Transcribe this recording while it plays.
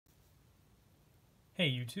Hey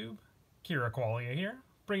YouTube, Kira Qualia here,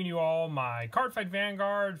 bringing you all my Cardfight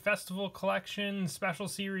Vanguard Festival Collection Special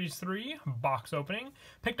Series 3 box opening.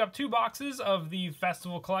 Picked up 2 boxes of the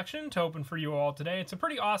Festival Collection to open for you all today. It's a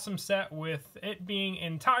pretty awesome set, with it being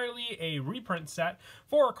entirely a reprint set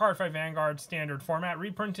for Cardfight Vanguard standard format,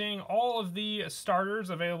 reprinting all of the starters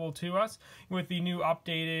available to us with the new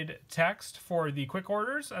updated text for the quick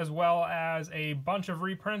orders, as well as a bunch of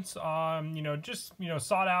reprints on,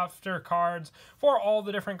 sought after cards for all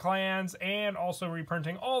the different clans, and also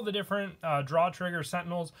reprinting all the different draw trigger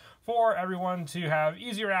sentinels for everyone to have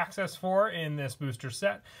easier access for in this booster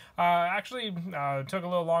set. Actually took a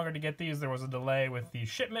little longer to get these. There was a delay with the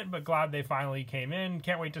shipment, but glad they finally came in.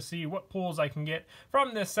 Can't wait to see what pulls I can get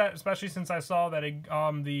from this set, especially since I saw that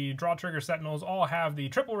the draw trigger sentinels all have the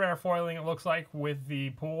triple rare foiling, it looks like, with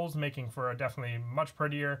the pulls, making for a definitely much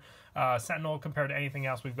prettier sentinel compared to anything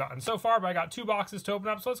else we've gotten so far. But I got 2 boxes to open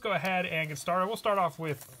up, so let's go ahead and get started. We'll start off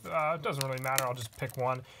with, it doesn't really matter, I'll just pick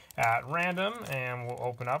one at random, and we'll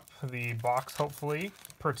open up the box, hopefully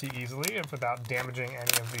pretty easily, without damaging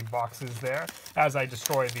any of the boxes there. As I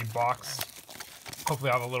destroy the box,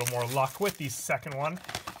 hopefully I'll have a little more luck with the second one.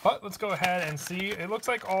 But let's go ahead and see. It looks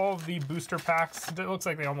like all of the booster packs, it looks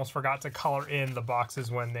like they almost forgot to color in the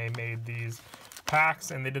boxes when they made these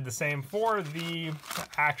packs, and they did the same for the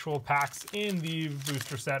actual packs in the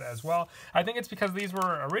booster set as well. I think it's because these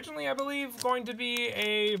were originally, I believe, going to be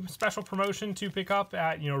a special promotion to pick up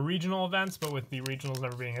at, regional events, but with the regionals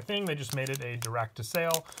never being a thing, they just made it a direct to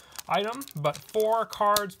sale item. But 4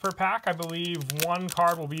 cards per pack. I believe 1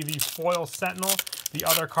 card will be the foil sentinel, the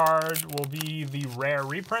other card will be the rare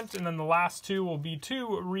reprint, and then the last 2 will be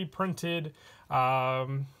 2 reprinted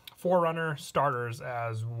Forerunner starters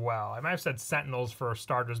as well. I might have said Sentinels for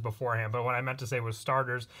starters beforehand, but what I meant to say was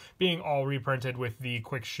starters being all reprinted with the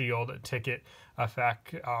quick shield ticket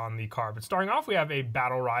effect on the card. But starting off, we have a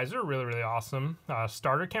Battle Riser, really awesome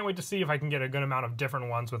starter. Can't wait to see if I can get a good amount of different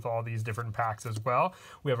ones with all these different packs as well.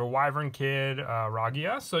 We have a Wyvern Kid,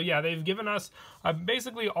 Ragia. So yeah, they've given us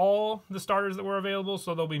basically all the starters that were available.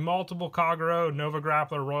 So there'll be multiple Kagero, Nova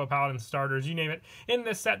Grappler, Royal Paladin starters, you name it, in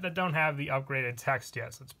this set that don't have the upgraded text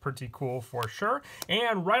yet. So it's pretty cool for sure.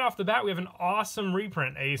 And right off the bat, we have an awesome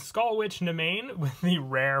reprint, a Skull Witch Nemain with the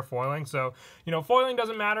rare foiling. So, foiling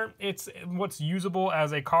doesn't matter. It's what's usable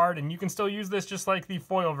as a card, and you can still use this just like the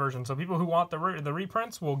foil version. So people who want the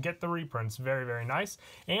reprints will get the reprints. Very nice.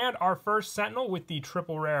 And our first sentinel with the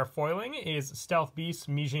triple rare foiling is Stealth Beast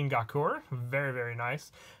Mijin Gakur. Very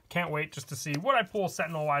nice. Can't wait just to see what I pull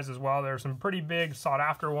sentinel-wise as well. There are some pretty big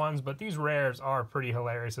sought-after ones, but these rares are pretty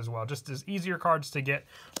hilarious as well. Just as easier cards to get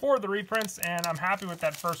for the reprints, and I'm happy with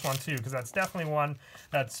that first one too, because that's definitely one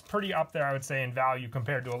that's pretty up there, I would say, in value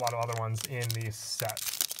compared to a lot of other ones in the set.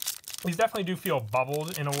 These definitely do feel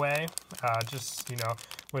bubbled in a way,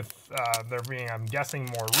 with there being, I'm guessing,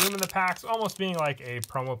 more room in the packs, almost being like a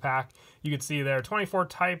promo pack. You can see there 24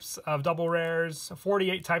 types of double rares,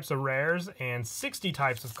 48 types of rares, and 60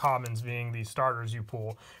 types of commons being the starters you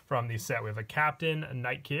pull from the set. We have a Captain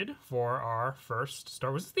Night Kid for our first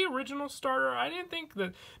starter. Was this the original starter? I didn't think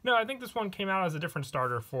that. No, I think this one came out as a different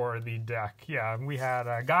starter for the deck. Yeah, we had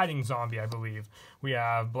a Guiding Zombie, I believe. We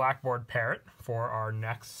have Blackboard Parrot for our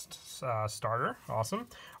next starter. Awesome.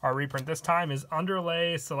 Our reprint this time is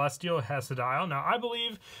Underlay Celestial Hesidial. Now, I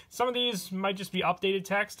believe some of these might just be updated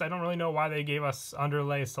text. I don't really know why they gave us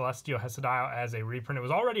Underlay Celestial Hesidial as a reprint. It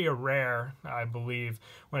was already a rare, I believe,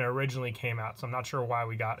 when it originally came out, so I'm not sure why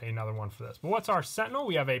we got another one for this. But what's our Sentinel?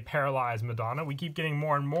 We have a Paralyzed Madonna. We keep getting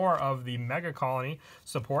more and more of the Mega Colony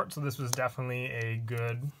support, so this was definitely a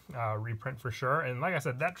good reprint for sure. And like I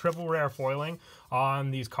said, that triple rare foiling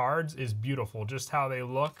on these cards is beautiful. Just how they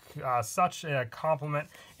look, such a compliment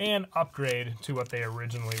and upgrade to what they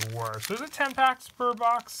originally were. So is it 10 packs per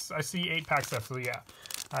box? I see 8 packs left, so yeah,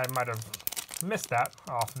 I might have missed that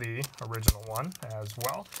off the original one as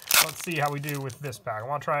well. Let's see how we do with this pack. I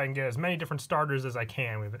want to try and get as many different starters as I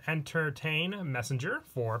can. We have an Entertain Messenger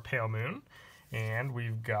for Pale Moon. And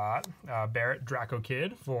we've got Barrett Draco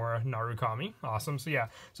Kid for Narukami. Awesome. So yeah,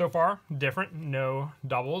 so far, different. No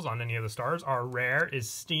doubles on any of the stars. Our rare is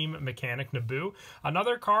Steam Mechanic Naboo.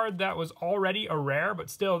 Another card that was already a rare, but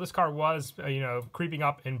still, this card was, creeping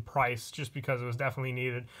up in price just because it was definitely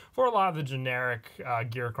needed for a lot of the generic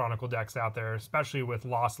Gear Chronicle decks out there, especially with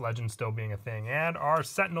Lost Legends still being a thing. And our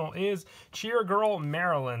Sentinel is Cheer Girl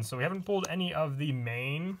Marilyn. So we haven't pulled any of the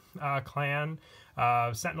main clan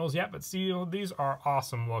Sentinels yet, but see, these are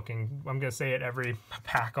awesome looking. I'm going to say it every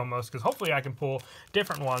pack almost, because hopefully I can pull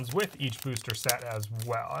different ones with each booster set as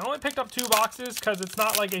well. I only picked up 2 boxes because it's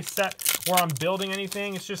not like a set where I'm building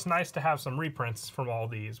anything. It's just nice to have some reprints from all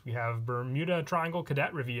these. We have Bermuda Triangle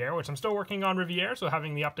Cadet Riviere, which I'm still working on Riviere, so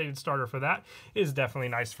having the updated starter for that is definitely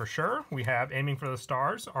nice for sure. We have Aiming for the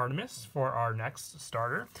Stars, Artemis, for our next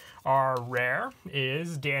starter. Our rare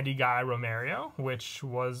is Dandy Guy Romario, which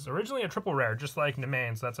was originally a triple rare, just like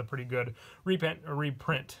Nemain, so that's a pretty good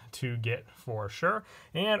reprint to get for sure.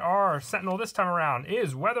 And our Sentinel this time around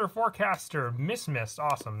is Weather Forecaster Miss Mist.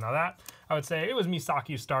 Awesome. Now that, I would say, it was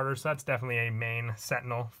Misaki's starter, so that's definitely a main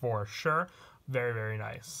Sentinel for sure. Very, very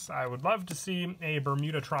nice. I would love to see a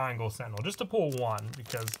Bermuda Triangle Sentinel, just to pull one,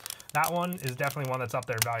 because that one is definitely one that's up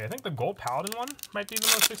there in value. I think the Gold Paladin one might be the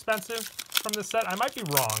most expensive from this set. I might be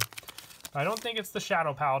wrong. I don't think it's the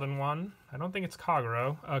Shadow Paladin one. I don't think it's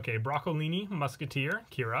Kagero. Okay, Broccolini Musketeer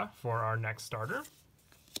Kira for our next starter.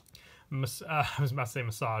 I was about to say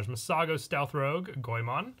Massage. Masago Stealth Rogue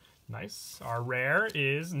Goemon. Nice. Our rare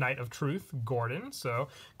is Knight of Truth, Gordon. So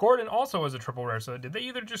Gordon also was a triple rare. So did they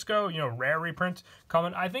either just go, you know, rare reprint,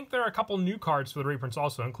 common? I think there are a couple new cards for the reprints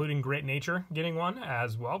also, including Great Nature getting one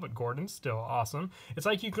as well, but Gordon's still awesome. It's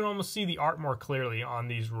like you can almost see the art more clearly on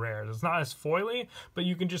these rares. It's not as foily, but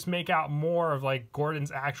you can just make out more of like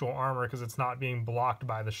Gordon's actual armor because it's not being blocked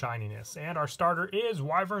by the shininess. And our starter is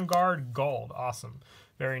Wyvern Guard Gold. Awesome.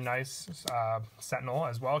 Very nice Sentinel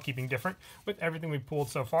as well, keeping different with everything we've pulled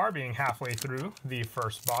so far, being halfway through the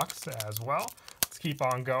first box as well. Let's keep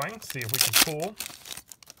on going, see if we can pull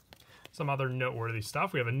some other noteworthy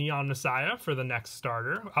stuff. We have a Neon Messiah for the next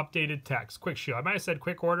starter. Updated text, Quick Shield. I might have said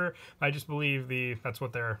Quick Order, but I just believe that's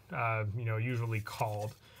what they're usually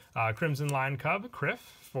called. Crimson Lion Cub, Criff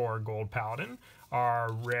for Gold Paladin.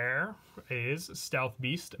 Our rare is Stealth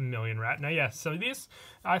Beast Million Rat. Now, yes, so this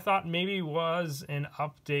I thought maybe was an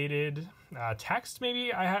updated text.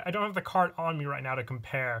 Maybe I don't have the card on me right now to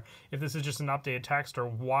compare if this is just an updated text or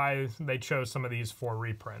why they chose some of these for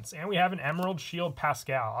reprints. And we have an Emerald Shield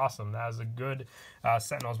Pascal. Awesome. That is a good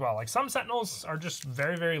Sentinel as well. Like some Sentinels are just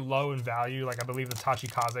very, very low in value. Like I believe the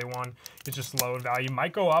Tachikaze one is just low in value.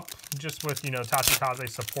 Might go up just with, Tachikaze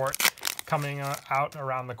support coming out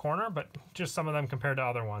around the corner, but just some of them compared to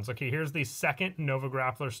other ones. Okay, here's the second Nova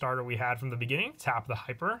Grappler starter we had from the beginning. Tap the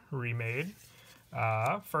Hyper, remade.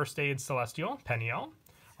 First Aid Celestial, Peniel.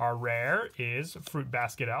 Our rare is Fruit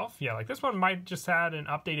Basket Elf. Yeah, like this one might just had an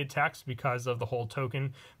updated text because of the whole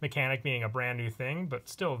token mechanic being a brand new thing, but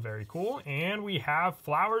still very cool. And we have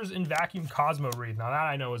Flowers in Vacuum Cosmo Wreath. Now that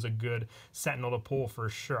I know is a good Sentinel to pull for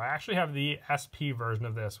sure. I actually have the SP version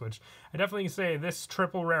of this, which I definitely say this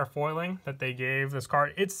triple rare foiling that they gave this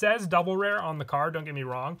card. It says double rare on the card, don't get me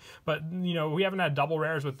wrong, but we haven't had double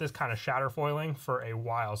rares with this kind of shatter foiling for a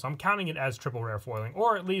while. So I'm counting it as triple rare foiling,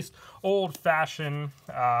 or at least old-fashioned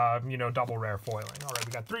double rare foiling. All right,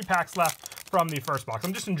 we got 3 packs left from the first box.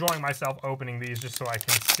 I'm just enjoying myself opening these just so I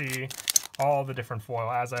can see all the different foil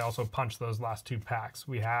as I also punch those last 2 packs.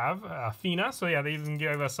 We have Fina. So yeah, they even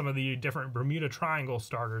gave us some of the different Bermuda Triangle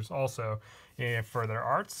starters also for their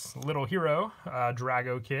arts. Little Hero,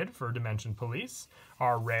 Drago Kid for Dimension Police.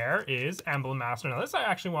 Our rare is Emblem Master. Now this I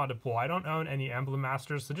actually wanted to pull. I don't own any Emblem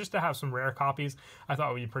Masters, so just to have some rare copies I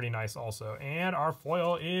thought would be pretty nice also. And our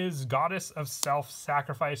foil is Goddess of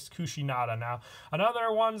Self-Sacrifice Kushinada. Now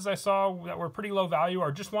another ones I saw that were pretty low value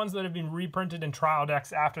are just ones that have been reprinted in trial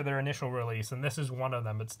decks after their initial release, and this is one of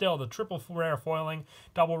them. But still, the triple rare foiling,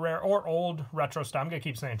 double rare, or old retro style, I'm going to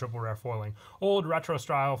keep saying triple rare foiling, old retro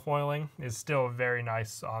style foiling is still very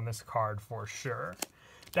nice on this card for sure.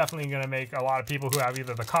 Definitely going to make a lot of people who have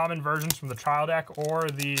either the common versions from the trial deck or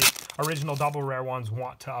the original double rare ones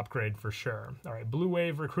want to upgrade for sure. All right, Blue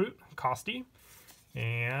Wave Recruit, Kosti.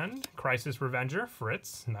 And Crisis Revenger,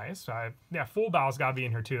 Fritz. Nice. Yeah, Full Bow's got to be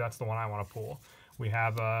in here too. That's the one I want to pull. We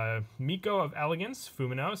have Miko of Elegance,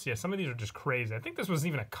 Fuminos. Yeah, some of these are just crazy. I think this was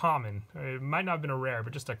even a common. It might not have been a rare,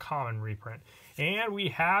 but just a common reprint. And we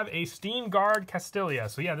have a Steam Guard Castilia.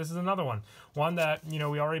 So yeah, this is another one. One that, we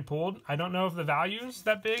already pulled. I don't know if the value's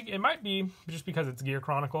that big. It might be just because it's Gear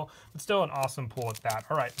Chronicle, but still an awesome pull at that.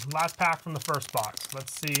 All right, last pack from the first box.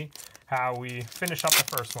 Let's see how we finish up the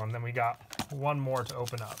first one. Then we got one more to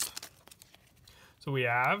open up. So we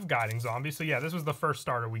have Guiding Zombie. So yeah, this was the first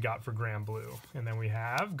starter we got for Grand Blue. And then we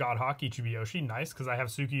have Godhawk Ichibi-Yoshi. Nice, because I have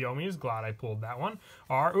Tsukiyomi's. Glad I pulled that one.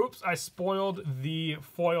 Oops, I spoiled the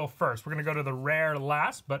foil first. We're going to go to the rare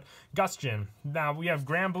last, but Gusjin. Now we have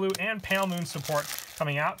Grand Blue and Pale Moon support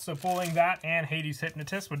coming out. So pulling that and Hades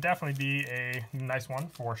Hypnotist would definitely be a nice one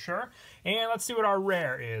for sure. And let's see what our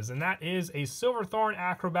rare is. And that is a Silverthorn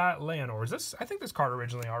Acrobat Leonor. I think this card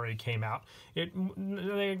originally already came out.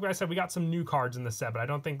 Like I said, we got some new cards in the set, but I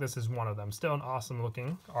don't think this is one of them. Still an awesome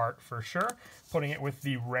looking art for sure. Putting it with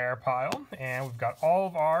the rare pile, and we've got all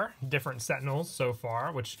of our different Sentinels so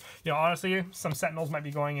far, which, you know, honestly, some Sentinels might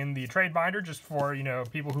be going in the trade binder just for, you know,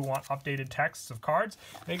 people who want updated texts of cards.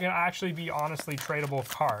 They can actually be honestly tradable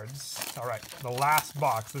cards. All right, the last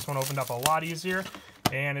box. This one opened up a lot easier,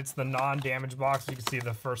 and it's the non-damage box. You can see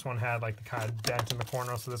the first one had like the kind of dent in the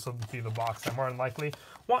corner, so this will be the box I more than likely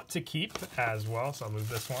want to keep as well. So I'll move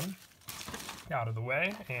this one out of the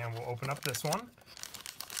way, and we'll open up this one.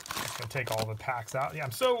 Just gonna take all the packs out. Yeah,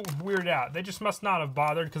 I'm so weirded out. They just must not have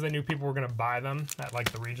bothered because they knew people were gonna buy them at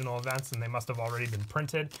like the regional events, and they must have already been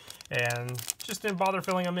printed and just didn't bother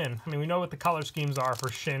filling them in. I mean, we know what the color schemes are for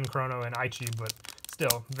Shin, Chrono, and Aichi, but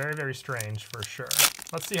still very, very strange for sure.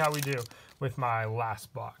 Let's see how we do with my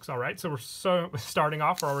last box. All right, so we're starting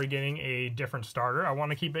off, we're already getting a different starter. I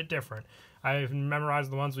want to keep it different. I've memorized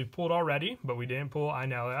the ones we've pulled already, but we didn't pull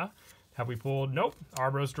Inelia. Have we pulled? Nope.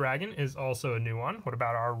 Arbros Dragon is also a new one. What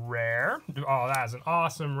about our rare? Oh, that is an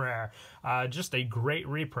awesome rare. Just a great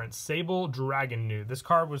reprint. Sable Dragon Nude. This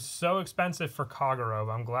card was so expensive for Kagero,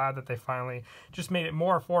 but I'm glad that they finally just made it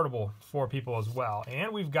more affordable for people as well.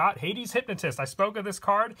 And we've got Hades Hypnotist. I spoke of this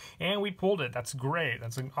card, and we pulled it. That's great.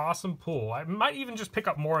 That's an awesome pull. I might even just pick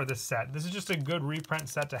up more of this set. This is just a good reprint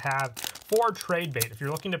set to have for trade bait. If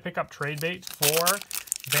you're looking to pick up trade bait for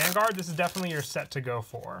Vanguard, this is definitely your set to go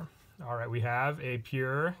for. All right, we have a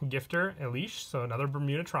Pure Gifter Elish, so another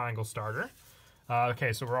Bermuda Triangle starter.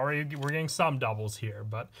 Okay, so we're getting some doubles here,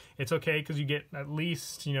 but it's okay because you get at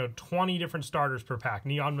least, you know, 20 different starters per pack.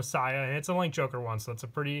 Neon Messiah, and it's a Link Joker one, so it's a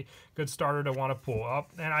pretty good starter to want to pull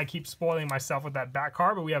up. And I keep spoiling myself with that back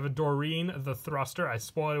card, but we have a Doreen the Thruster. I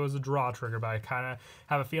spoiled it was a draw trigger, but I kind of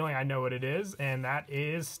have a feeling I know what it is, and that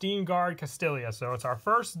is Steamguard Castilia. So it's our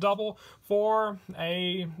first double for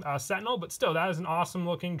a Sentinel, but still, that is an awesome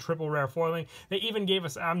looking triple rare foiling. They even gave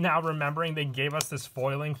us, I'm now remembering, they gave us this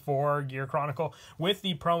foiling for Gear Chronicle with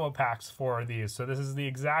the promo packs for these. So this is the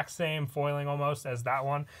exact same foiling almost as that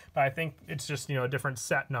one, but I think it's just, you know, a different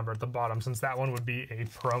set number at the bottom since that one would be a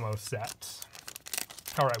promo set.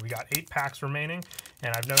 All right, we got 8 packs remaining,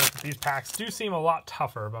 and I've noticed that these packs do seem a lot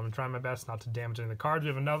tougher, but I'm trying my best not to damage any of the cards. We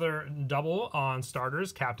have another double on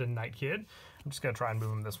starters, Captain Night Kid. I'm just going to try and move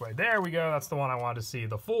them this way. There we go. That's the one I wanted to see.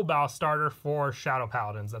 The full bow starter for Shadow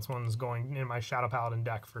Paladins. That's one's going in my Shadow Paladin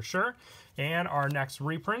deck for sure. And our next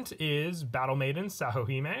reprint is Battle Maiden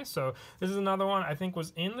Sahohime. So this is another one I think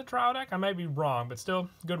was in the trial deck. I might be wrong, but still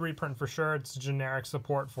good reprint for sure. It's generic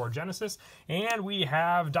support for Genesis. And we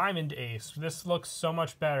have Diamond Ace. This looks so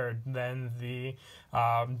much better than the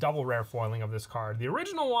double rare foiling of this card. The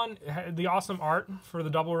original one had the awesome art for the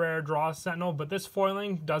double rare draw Sentinel, but this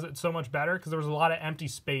foiling does it so much better because there was a lot of empty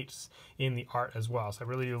space in the art as well. So I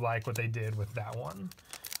really do like what they did with that one.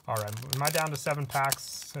 All right, am I down to 7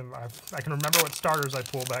 packs? I can remember what starters I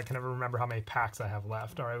pulled, but I can never remember how many packs I have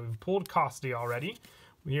left. All right, we've pulled Costi already.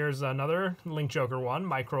 Here's another Link Joker one,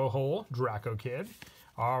 Micro Hole Draco Kid.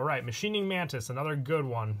 All right, Machining Mantis, another good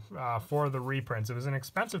one for the reprints. It was an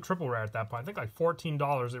expensive triple rare at that point. I think like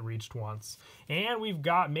 $14 it reached once. And we've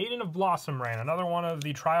got Maiden of Blossom Rain, another one of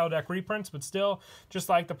the trial deck reprints, but still, just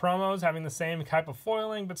like the promos, having the same type of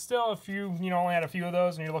foiling, but still, if you only had a few of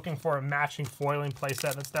those and you're looking for a matching foiling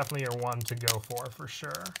playset, that's definitely your one to go for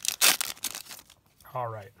sure. All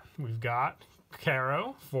right, we've got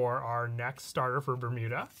Caro for our next starter for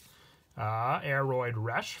Bermuda. Aeroid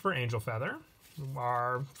Resh for Angel Feather.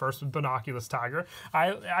 Our first Binoculus Tiger.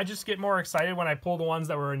 I just get more excited when I pull the ones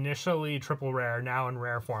that were initially triple rare, now in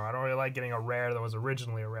rare form. I don't really like getting a rare that was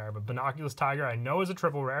originally a rare, but Binoculus Tiger I know is a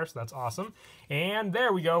triple rare, so that's awesome. And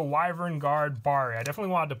there we go, Wyvern Guard Bari. I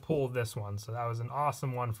definitely wanted to pull this one, so that was an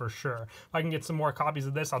awesome one for sure. If I can get some more copies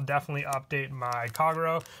of this, I'll definitely update my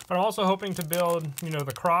Kagero, but I'm also hoping to build, you know,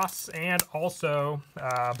 the Cross and also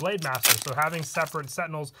Blade Master, so having separate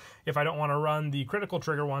Sentinels, if I don't want to run the critical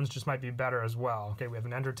trigger ones, just might be better as well. Okay, we have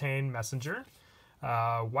an Entertain Messenger.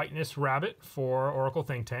 Whiteness Rabbit for Oracle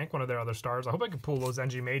Think Tank, one of their other stars. I hope I can pull those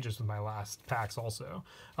NG Mages with my last packs also.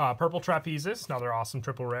 Purple Trapezis, another awesome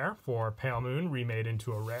triple rare for Pale Moon, remade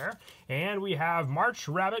into a rare. And we have March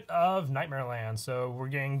Rabbit of Nightmare Land. So we're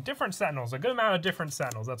getting different Sentinels, a good amount of different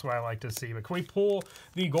Sentinels. That's what I like to see. But can we pull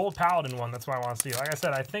the Gold Paladin one? That's what I want to see. Like I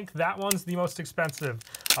said, I think that one's the most expensive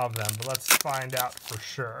of them, but let's find out for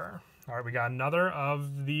sure. All right, we got another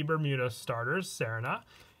of the Bermuda starters, Serena.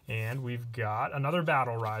 And we've got another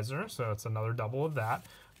Battle Riser, so it's another double of that.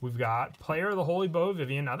 We've got Player of the Holy Bow,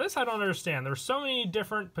 Vivian. Now this I don't understand. There's so many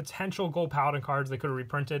different potential Gold Paladin cards they could have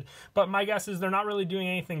reprinted, but my guess is they're not really doing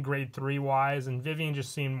anything grade 3 wise, and Vivian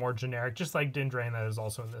just seemed more generic, just like Dindrain that is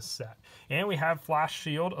also in this set. And we have Flash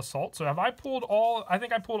Shield Assault. So have I pulled all, I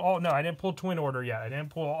think I pulled all, no, I didn't pull Twin Order yet. I didn't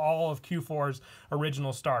pull all of Q4's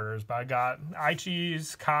original starters, but I got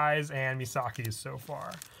Aichi's, Kai's, and Misaki's so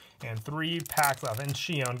far. And 3 packs left. And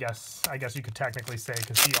Shion, I guess you could technically say,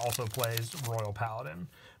 because he also plays Royal Paladin.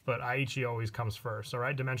 But Aichi always comes first. All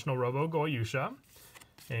right, Dimensional Robo Goyusha.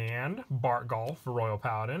 And Bartgall for Royal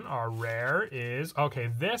Paladin. Our rare is,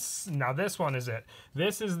 okay, now this one is it.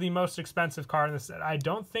 This is the most expensive card in the set. I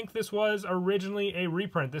don't think this was originally a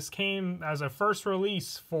reprint. This came as a first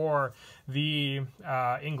release for the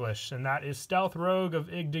English, and that is Stealth Rogue of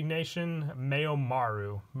Indignation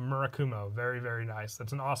Meomaru Murakumo. Very, very nice.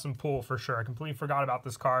 That's an awesome pull for sure. I completely forgot about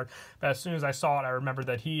this card, but as soon as I saw it, I remembered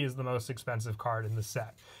that he is the most expensive card in the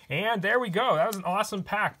set. And there we go. That was an awesome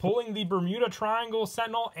pack, pulling the Bermuda Triangle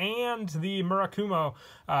Sentinel and the Murakumo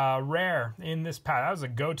rare in this pack. That was a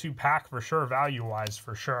go-to pack for sure, value-wise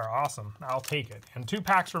for sure. Awesome. I'll take it. And 2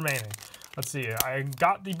 packs remaining. Let's see. I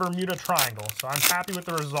got the Bermuda Triangle, so I'm happy with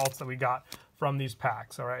the results that we got from these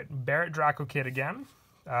packs. All right. Barret Draco Kid again.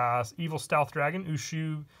 Evil Stealth Dragon,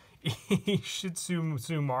 Ushu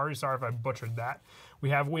Ishitsumaru. Sorry if I butchered that. We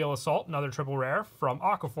have Wheel Assault, another triple rare from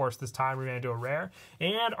Aquaforce this time. We're going to do a rare.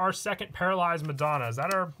 And our second Paralyzed Madonna. Is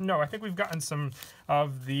that our... No, I think we've gotten some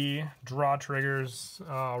of the draw triggers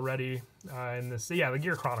already in this. Yeah, the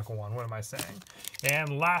Gear Chronicle one. What am I saying?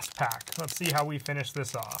 And last pack. Let's see how we finish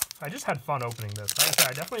this off. I just had fun opening this. Like I said,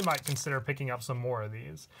 I definitely might consider picking up some more of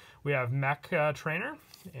these. We have Mech Trainer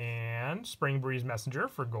and Spring Breeze Messenger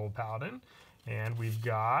for Gold Paladin. And we've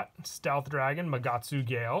got Stealth Dragon, Magatsu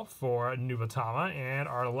Gale for Nubatama. And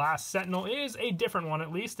our last Sentinel is a different one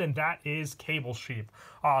at least, and that is Cable Sheep.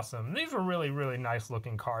 Awesome. These were really, really nice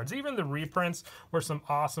looking cards. Even the reprints were some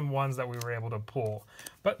awesome ones that we were able to pull.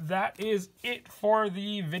 But that is it for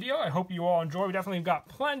the video. I hope you all enjoy. We definitely got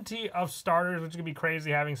plenty of starters, which is going to be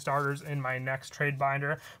crazy having starters in my next trade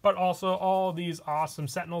binder. But also all these awesome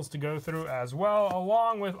Sentinels to go through as well,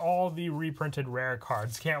 along with all the reprinted rare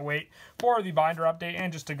cards. Can't wait for the binder update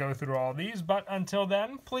and just to go through all these. But until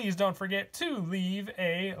then, please don't forget to leave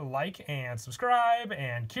a like and subscribe.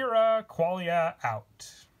 And Kira Qualia out.